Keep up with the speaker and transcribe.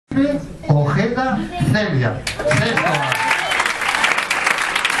Ojeda Celia. Sexto.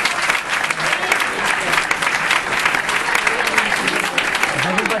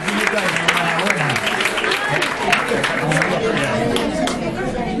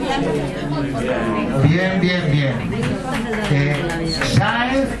 Bien, bien, bien.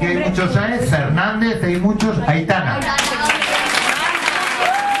 Sáenz, que hay muchos Sáenz. Fernández, hay muchos. Aitana.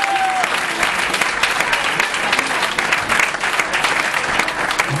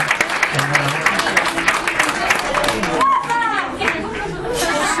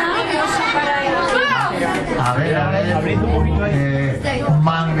 A ver,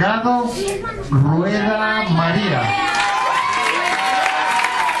 Mangado Rueda María.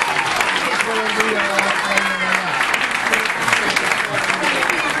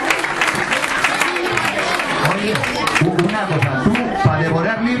 Oye, una cosa, tú para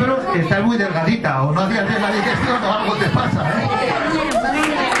devorar libros estás muy delgadita, o no hacías bien la digestión o algo te pasa, ¿eh?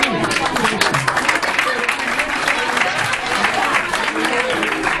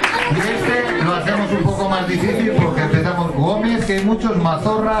 Y este lo hacemos un poco más difícil porque empezamos Gómez, que hay muchos,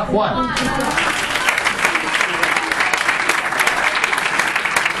 Mazorra, Juan.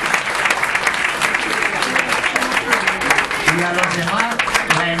 Y a los demás,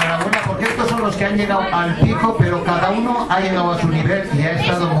 la enhorabuena, porque estos son los que han llegado al pico, pero cada uno ha llegado a su nivel y ha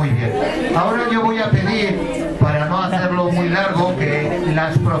estado muy bien. Ahora yo voy a pedir, para no hacerlo muy largo, que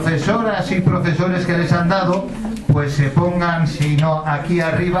las profesoras y profesores que les han dado pues se pongan, si no, aquí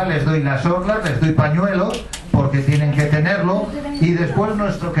arriba les doy las orlas, les doy pañuelos, porque tienen que tenerlo, y después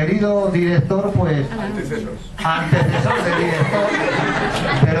nuestro querido director, pues... Antecesor de director.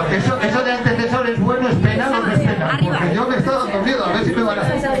 Pero eso de antecesor es bueno, es penal o no es penal, porque yo me he estado dando miedo, a ver si me van a...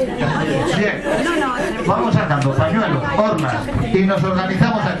 Bien, vamos sacando pañuelos, orlas, y nos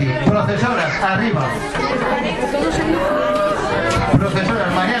organizamos aquí. Profesoras, arriba.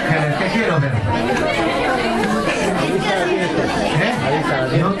 Profesoras, María Ángeles, que quiero ver.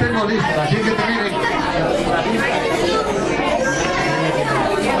 No tengo lista, así que tenéis...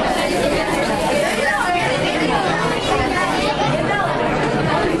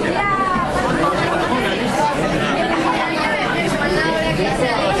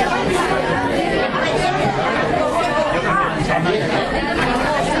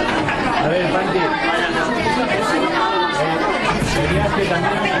 A ver, Panti, serías que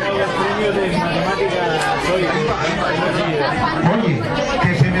también me han dado los premios de matemáticas hoy. Oye,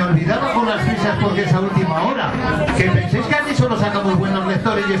 que se me olvidaba con las prisas porque es a última hora. Que penséis que aquí solo sacamos buenos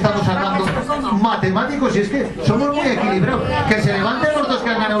lectores y estamos sacando matemáticos, y es que somos muy equilibrados. Que se levanten los dos que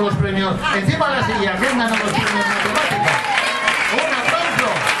han ganado los premios encima de la silla, que han ganado los premios matemáticos. ¡Un aplauso!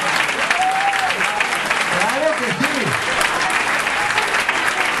 ¡Claro que sí!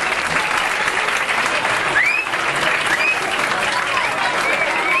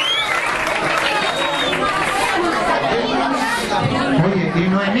 Oye, y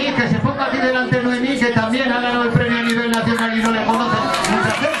Noemí, que se ponga aquí delante Noemí, que también ha ganado el premio a nivel nacional y no le conoce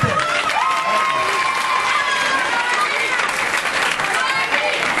mucha gente.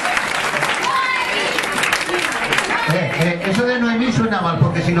 Eso de Noemí suena mal,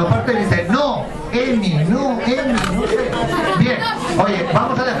 porque si lo parte dice, no, Emi, no sé. Bien, oye,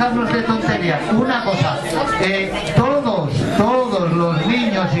 vamos a dejarnos de tonterías. Una cosa, todos los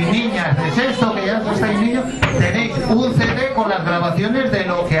niños y niñas de sexto, que ya estáis niños, tenéis un CD con las grabaciones de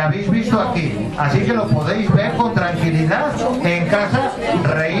lo que habéis visto aquí. Así que lo podéis ver con tranquilidad en casa,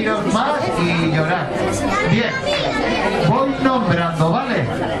 reíros más y llorar. Bien, voy nombrando, ¿vale?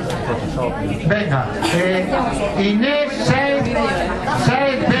 Venga, Inés Saez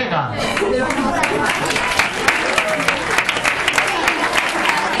Vega.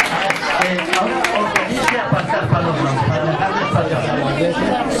 Ahora os tenéis que apartar para los dos, para dejarles pasar. Bien.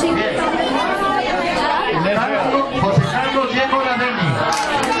 José Carlos Diego Ladeni.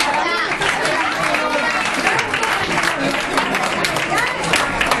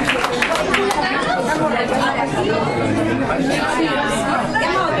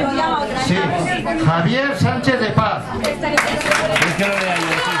 Sí. Javier Sánchez de Paz. Y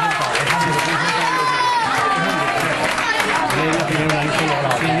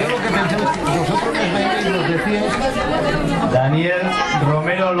yo lo que pensé es que vosotros les veis y nos decíais. Daniel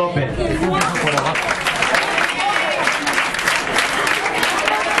Romero López.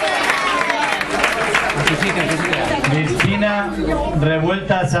 Cristina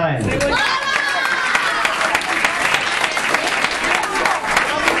Revuelta Sáenz.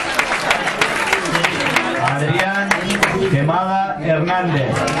 Adrián Quemada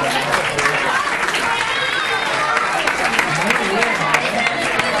Hernández.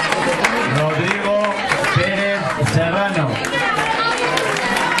 Rodrigo Pérez Serrano.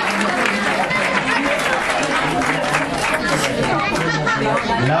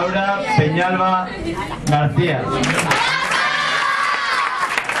 Laura Peñalba García.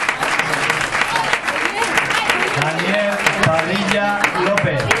 Daniel Padilla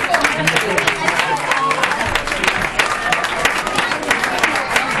López.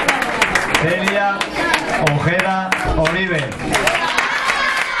 Celia Ojeda Oribe.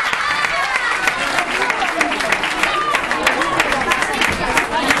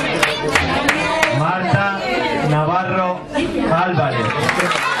 Marta Navarro Álvarez.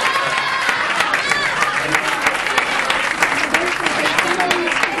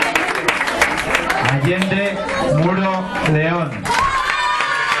 Allende Muro León.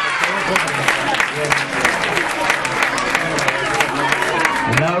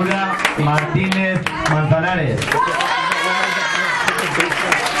 Laura Martínez Manzanares.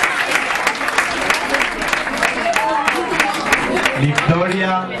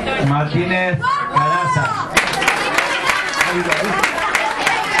 Victoria Martínez Caraza.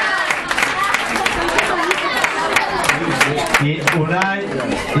 Y Unai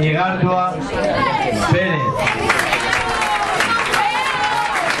Igartua Pérez.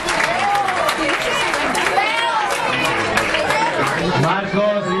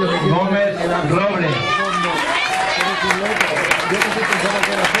 Marcos Gómez Robles.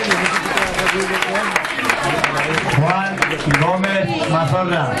 Juan Gómez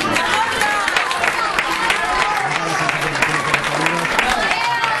Mazorra.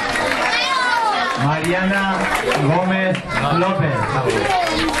 Mariana Gómez López.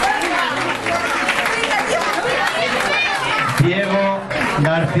 Diego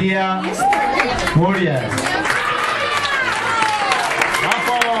García Murias.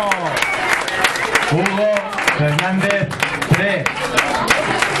 Hugo Fernández Pre.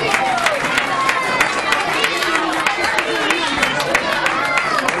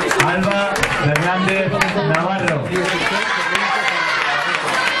 Alba Fernández Navarro.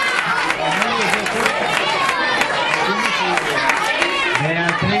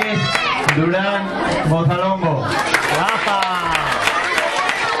 Beatriz Durán Mozalongo.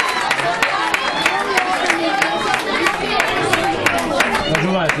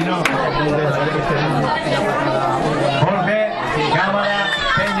 Jorge Cámara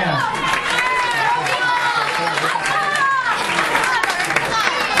Peña.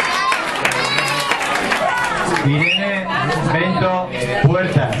 Irene Bento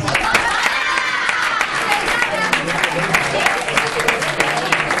Puertas.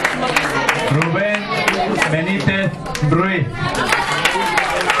 Rubén Benítez Ruiz.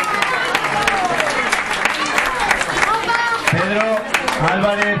 Pedro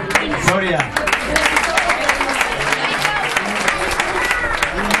Álvarez Soria.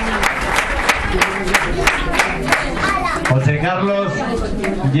 José Carlos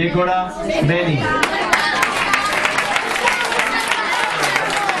Yécora Beni.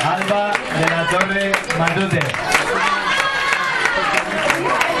 Alba de la Torre Matute.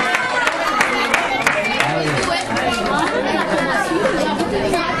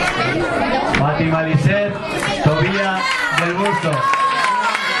 Fátima Lisset Tobía del Busto.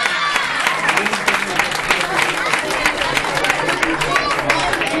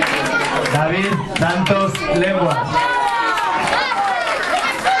 David Santos Leguas.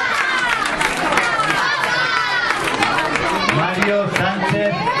 Mario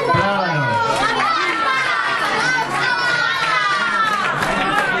Sánchez Prádanos.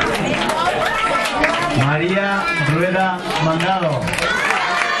 María Rueda Mandado.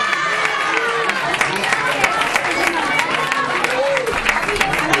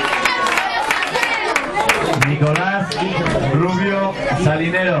 Nicolás Rubio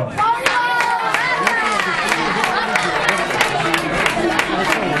Salinero.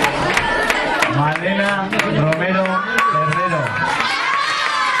 Malena Romero Herrero.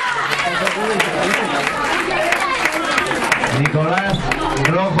 Nicolás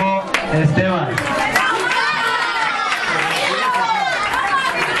Rojo Esteban.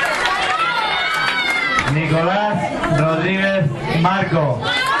 Nicolás Rodríguez Marco.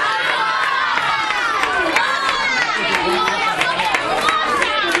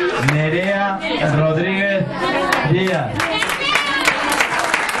 Nerea Rodríguez Díaz.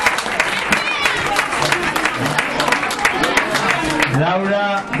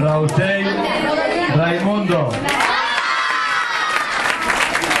 Laura Rausey Raimundo.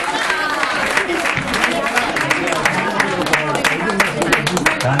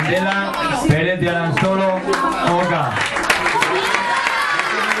 Candela Pérez de Alanzolo Oca.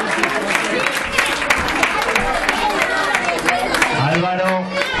 Álvaro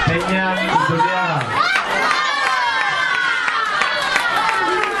Peña Zuriaga.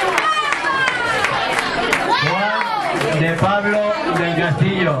 Juan de de Pablo del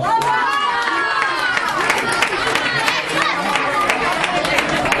Castillo.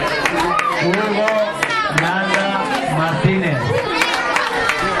 Hugo Nanda Martínez.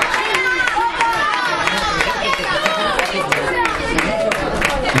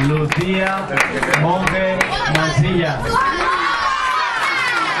 Lucía Monge Mansilla.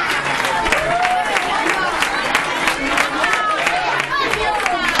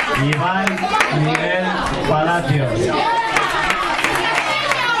 Iván Miguel Palacios.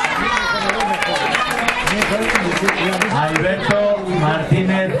 Alberto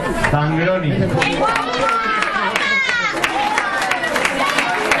Martínez Zangroni.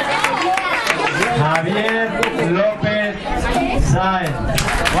 Javier López Sáenz.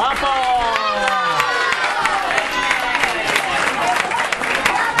 ¡Guapo!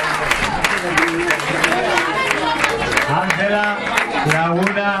 Ángela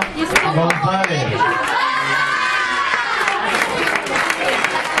Laguna González.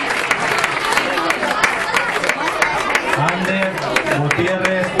 Ander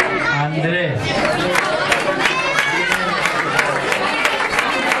Gutiérrez Andrés.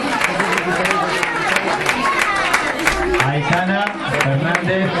 Aitana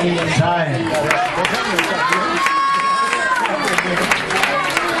Fernández Sáenz.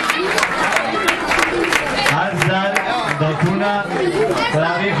 Arzal Dotuna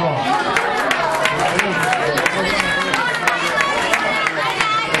Clavijo.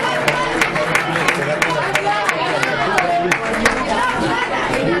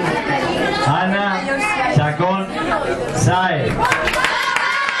 Ana Chacón Sáenz.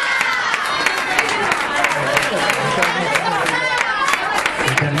 Y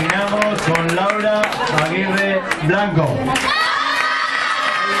terminamos con Laura Aguirre Blanco.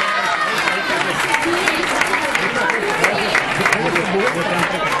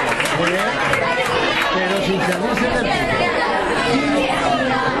 Pero sin salirse del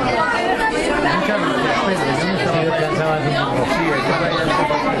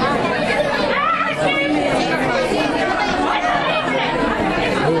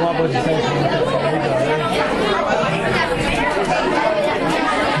muy guapos estáis.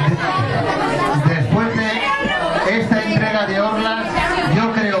 Después de esta entrega de orlas,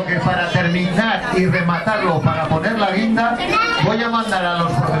 yo creo que para terminar y rematarlo, para poner la guinda, voy a mandar a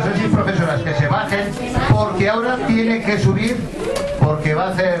los profesores y profesoras que se bajen, porque ahora tiene que subir, porque va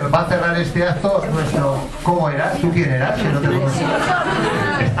a cerrar este acto nuestro. ¿Cómo eras? ¿Tú quién eras? Que no te conozco.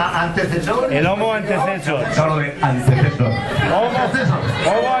 ¿Antecesor? El homo antecesor. Solo de antecesor. Homo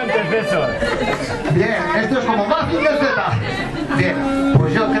antecesor. Bien, esto es como más de Z. Bien,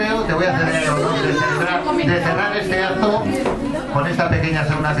 pues yo creo, te voy a ceder el honor de cerrar este acto con esta pequeña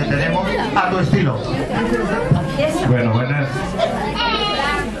sauna que tenemos, a tu estilo. Bueno,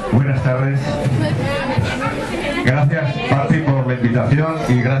 buenas tardes. Gracias, Pati, por la invitación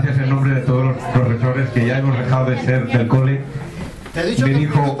y gracias en nombre de todos los profesores que ya hemos dejado de ser del cole. Te he dicho Me dos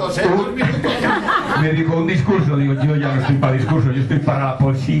dijo, minutos, me dijo un discurso, digo, yo ya no estoy para discurso, yo estoy para la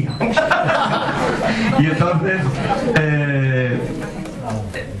poesía. Y entonces,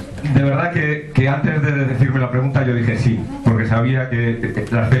 de verdad que antes de decirme la pregunta yo dije sí, porque sabía que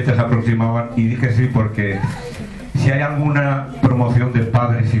las fechas se aproximaban y dije sí porque si hay alguna promoción de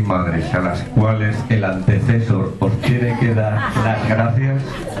padres y madres a las cuales el antecesor os tiene que dar las gracias,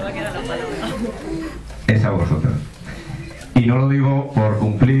 es a vosotros. Y no lo digo por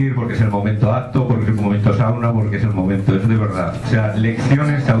cumplir, porque es el momento acto, porque es el momento sauna, porque es el momento, es de verdad. O sea,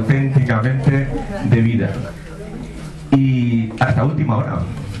 lecciones auténticamente de vida. Y hasta última hora.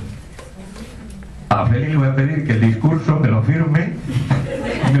 A Feli le voy a pedir que el discurso me lo firme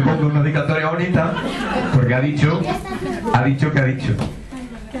y me ponga una dedicatoria bonita, porque ha dicho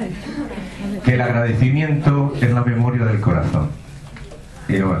que el agradecimiento es la memoria del corazón.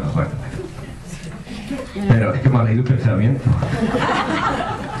 Y bueno. Pero es que me ha leído el pensamiento.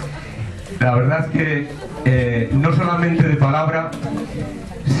 La verdad es que no solamente de palabra,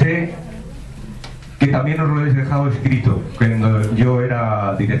 sé que también os lo habéis dejado escrito cuando yo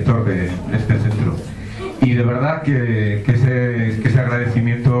era director de este centro. Y de verdad que ese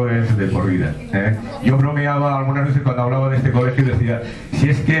agradecimiento es de por vida, ¿eh? Yo bromeaba algunas veces cuando hablaba de este colegio y decía, si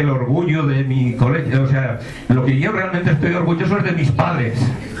es que el orgullo de mi colegio, o sea, lo que yo realmente estoy orgulloso es de mis padres.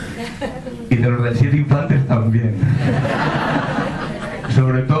 Y de los del 7 infantes también.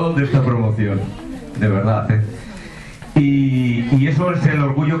 Sobre todo de esta promoción, de verdad, ¿eh? Y eso es el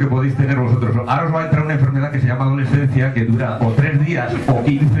orgullo que podéis tener vosotros. Ahora os va a entrar una enfermedad que se llama adolescencia, que dura o 3 días, o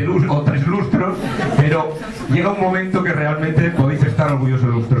 15 o 3 lustros, pero llega un momento que realmente podéis estar orgullosos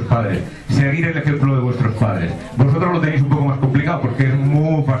de vuestros padres, seguir el ejemplo de vuestros padres. Vosotros lo tenéis un poco más complicado porque es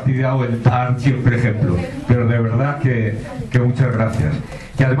muy fastidiado el dar siempre ejemplo, pero de verdad que muchas gracias.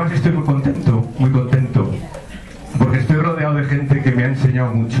 Y además estoy muy contento, porque estoy rodeado de gente que me ha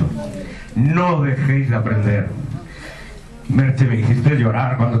enseñado mucho. No dejéis de aprender. Merche, me hiciste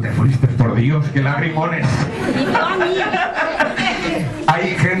llorar cuando te fuiste, por Dios, qué lagrimones.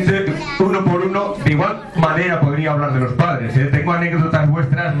 Hay gente, uno por uno, de igual manera podría hablar de los padres, ¿eh? Tengo anécdotas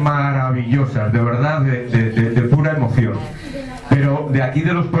vuestras maravillosas, de verdad, de pura emoción. Pero de aquí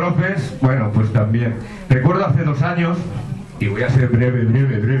de los profes, bueno, pues también. Recuerdo hace 2 años, y voy a ser breve.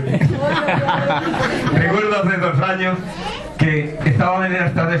 Recuerdo hace 2 años que estaba en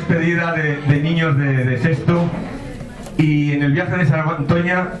esta despedida de niños de sexto. Y en el viaje de San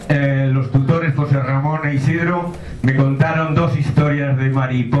Antonio, los tutores José Ramón e Isidro me contaron 2 historias de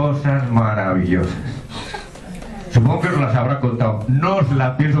mariposas maravillosas. Supongo que os las habrá contado. No os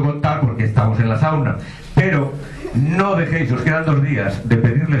las pienso contar porque estamos en la sauna. Pero no dejéis, os quedan 2 días, de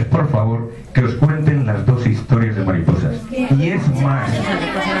pedirles por favor que os cuenten las 2 historias de mariposas. Y es más,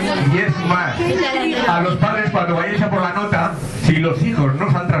 a los padres cuando vayáis a por la nota, si los hijos no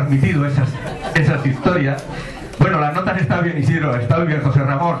os han transmitido esas historias, bueno, las notas están bien, Isidro, está bien, José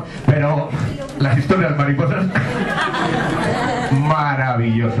Ramón, pero las historias mariposas,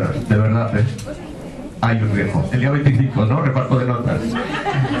 maravillosas, de verdad, ¿eh? Ahí os dejo. El día 25, ¿no? Reparto de notas.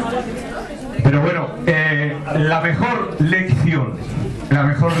 Pero bueno, la mejor lección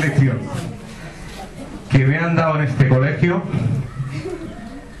que me han dado en este colegio,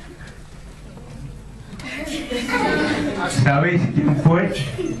 ¿sabéis quién fue?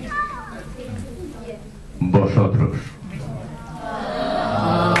 Vosotros.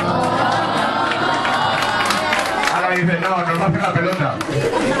 Ahora dice, no, nos va a hacer la pelota.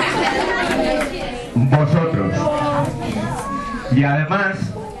 Vosotros. Y además,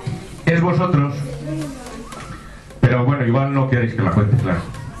 es vosotros. Pero bueno, igual no queréis que la cuente, claro.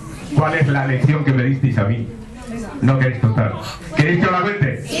 ¿Cuál es la lección que me disteis a mí? No queréis contar. ¿Queréis que os la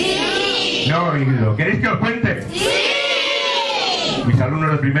cuente? ¡Sí! No, mi querido. ¿Queréis que os cuente? ¡Sí! Mis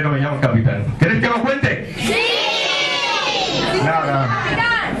alumnos de primero me llaman capitán. ¿Queréis que lo cuente? ¡Sí! Nada,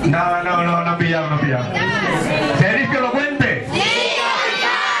 no pillado. ¿Queréis que lo cuente? ¡Sí,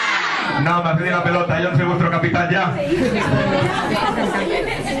 capitán! No, me hacéis la pelota, yo no soy vuestro capitán ya.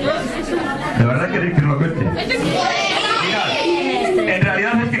 ¿De verdad queréis que os lo cuente? Mirad, en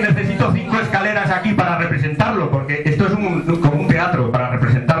realidad es que necesito 5 escaleras aquí para representarlo, porque esto es como un teatro para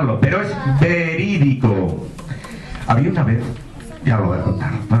representarlo, pero es verídico. Había una vez, ya lo voy a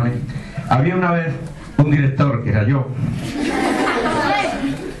contar, ¿vale? Había una vez un director, que era yo,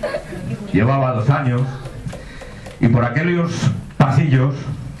 llevaba 2 años, y por aquellos pasillos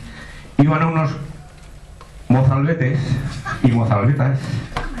iban unos mozalbetes y mozalbetas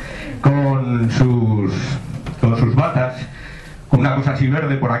con sus batas, con una cosa así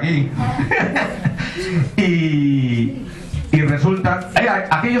verde por aquí, y resulta,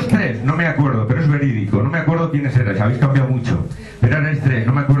 aquellos 3, no me acuerdo, pero es verídico, no me acuerdo quiénes erais, habéis cambiado mucho, pero erais 3,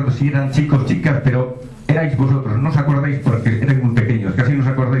 no me acuerdo si eran chicos, chicas, pero erais vosotros, no os acordáis porque erais muy pequeños, casi no os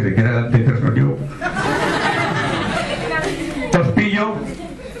acordáis de que era el antecesor yo. Os pillo,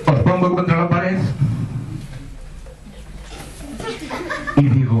 os pongo contra la pared y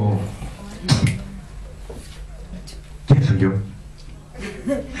digo, ¿quién soy yo?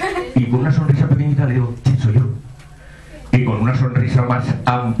 Y con una sonrisa pequeñita le digo, ¿quién soy yo? Y con una sonrisa más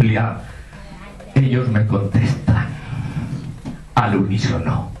amplia, ellos me contestan al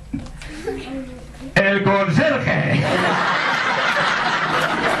unísono: ¡el conserje!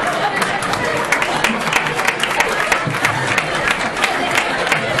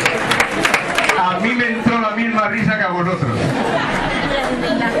 A mí me entró la misma risa que a vosotros.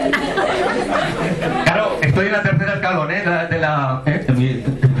 Claro, estoy en la tercera escalón,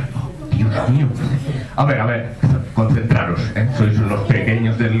 Dios mío. A ver, concentraros, sois los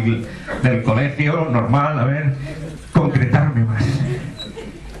pequeños del colegio, normal, a ver, concretarme más.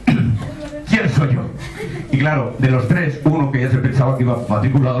 ¿Quién soy yo? Y claro, de los 3, uno que ya se pensaba que iba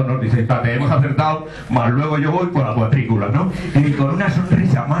matriculado nos dice, te hemos acertado, más luego yo voy por la cuatrícula, ¿no? Y con una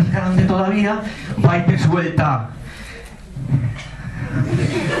sonrisa más grande todavía, va y te suelta: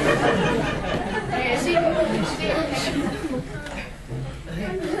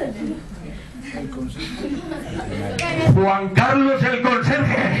 Juan Carlos el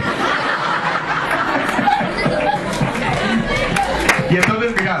conserje. Y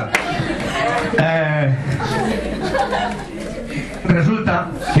entonces mirad,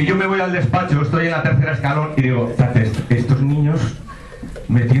 resulta que yo me voy al despacho, estoy en la tercera escalón y digo, estos niños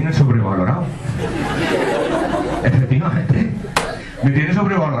me tienen sobrevalorado. Efectivamente, me tienen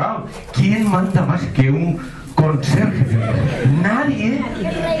sobrevalorado. ¿Quién manda más que un conserje? Nadie.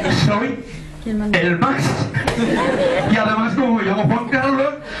 Soy el Max. Y además, como me llamo Juan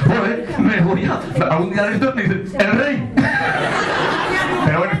Carlos, joder, me voy a un día de estos me dicen, el rey.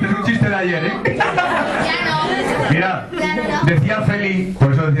 Pero bueno, este es un chiste de ayer, ¿eh? Mira, decía Feli,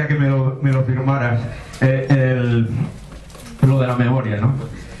 por eso decía que me lo firmaras, lo de la memoria, ¿no?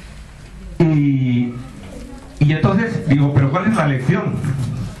 Y entonces digo, ¿pero cuál es la lección?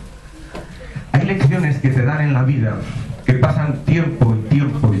 Hay lecciones que te dan en la vida, que pasan tiempo y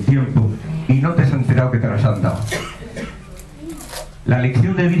tiempo y tiempo, y no te has enterado que te las han dado. La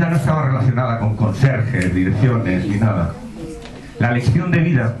lección de vida no estaba relacionada con conserjes, direcciones, ni nada. La lección de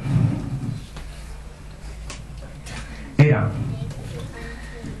vida era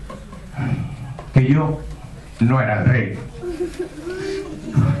que yo no era el rey.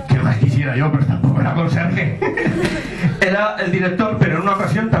 Que más quisiera yo, pero tampoco era conserje. Era el director, pero en una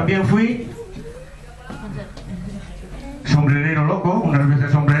ocasión también fui sombrerero loco, unas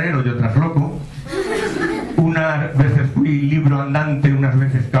veces sombrerero y otras loco. Unas veces fui libro andante, unas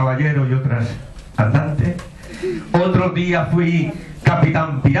veces caballero y otras andante. Otro día fui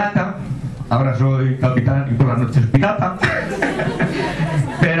capitán pirata, ahora soy capitán y por las noches pirata.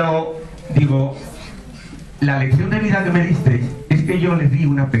 Pero digo, la lección de vida que me disteis es que yo les di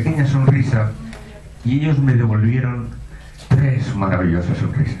una pequeña sonrisa y ellos me devolvieron 3 maravillosas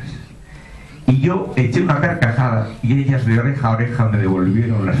sonrisas. Y yo eché una carcajada y ellas de oreja a oreja me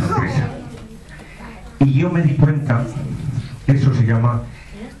devolvieron la sonrisa. Y yo me di cuenta, eso se llama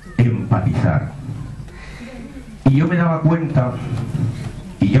empatizar. Y yo me daba cuenta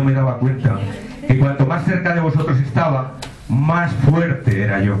que cuanto más cerca de vosotros estaba, más fuerte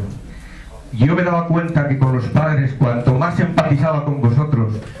era yo. Yo me daba cuenta que con los padres, cuanto más empatizaba con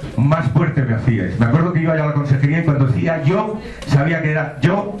vosotros, más fuerte me hacíais. Me acuerdo que iba yo a la consejería y cuando decía yo, sabía que era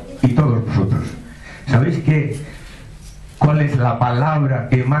yo y todos vosotros. ¿Sabéis cuál es la palabra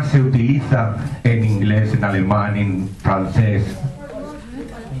que más se utiliza en inglés, en alemán, en francés?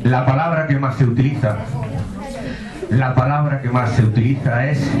 La palabra que más se utiliza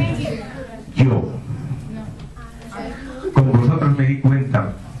es yo. Con vosotros me di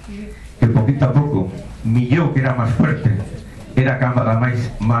cuenta que poquito a poco mi yo, que era más fuerte, era cada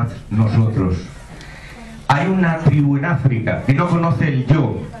vez más nosotros. Hay una tribu en África que no conoce el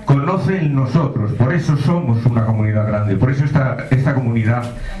yo, conoce el nosotros. Por eso somos una comunidad grande, por eso esta comunidad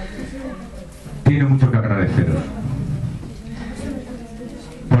tiene mucho que agradeceros.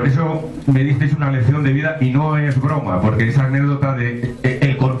 Por eso me disteis una lección de vida y no es broma, porque esa anécdota de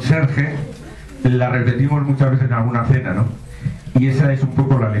el conserje la repetimos muchas veces en alguna cena, ¿no? Y esa es un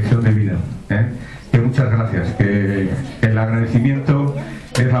poco la lección de vida, ¿eh? Que muchas gracias, que el agradecimiento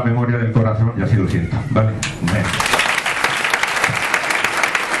es la memoria del corazón y así lo siento, ¿vale?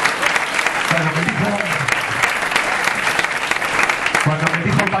 Cuando me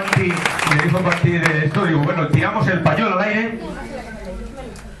dijo Panti de esto, digo, bueno, tiramos el pañuelo al aire,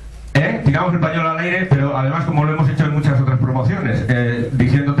 tiramos el pañuelo al aire, pero además, como lo hemos hecho en muchas otras promociones,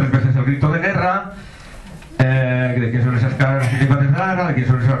 diciendo 3 veces el grito de guerra, de quién son esas caras de guerra, de quién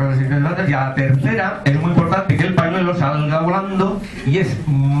son esas caras de guerra, y a la tercera es muy importante que el pañuelo salga volando, y es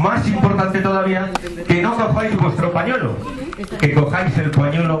más importante todavía que no cojáis vuestro pañuelo, que cojáis el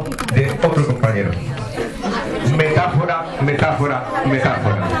pañuelo de otro compañero. Metáfora, metáfora,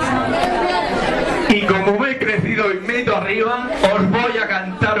 metáfora. Y como me he crecido y me he ido arriba, os voy a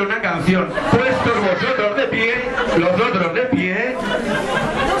cantar una canción. Puestos vosotros de pie, los otros de pie,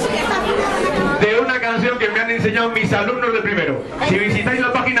 de una canción que me han enseñado mis alumnos de primero. Si visitáis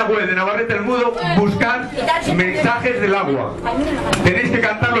la página web de Navarrete el Mudo, buscad Mensajes del Agua. Tenéis que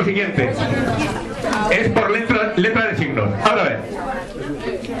cantar lo siguiente. Es por letra de signos. Ahora a ver.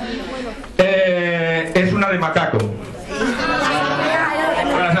 Es una de macaco.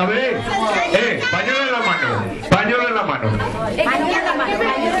 ¿La sabéis? Pañuelo en la mano. Pañuelo en la mano.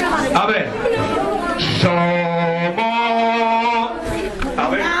 A ver. Somos... A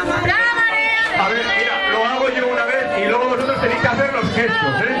ver. A ver, mira, lo hago yo una vez y luego vosotros tenéis que hacer los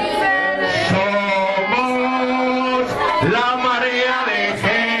gestos, Somos la marea de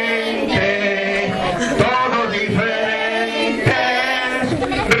gente, todos diferentes,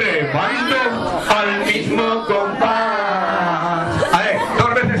 remando al mismo compás. A ver,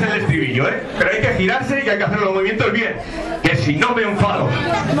 2 veces el estribillo, pero hay que girarse y hay que hacer los movimientos bien, que si no me enfado.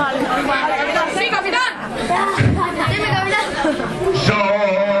 ¡Sí, capitán! ¡Dime, capitán!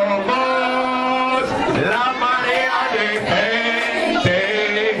 Somos la marea de gente,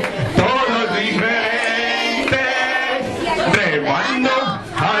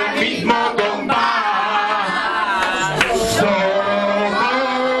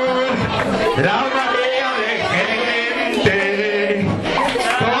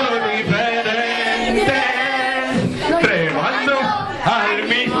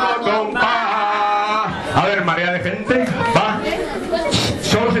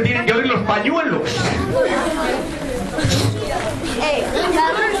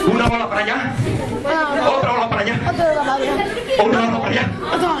 bola para allá. Otra bola para allá. Una bola para allá.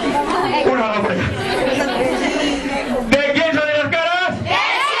 Una bola para allá.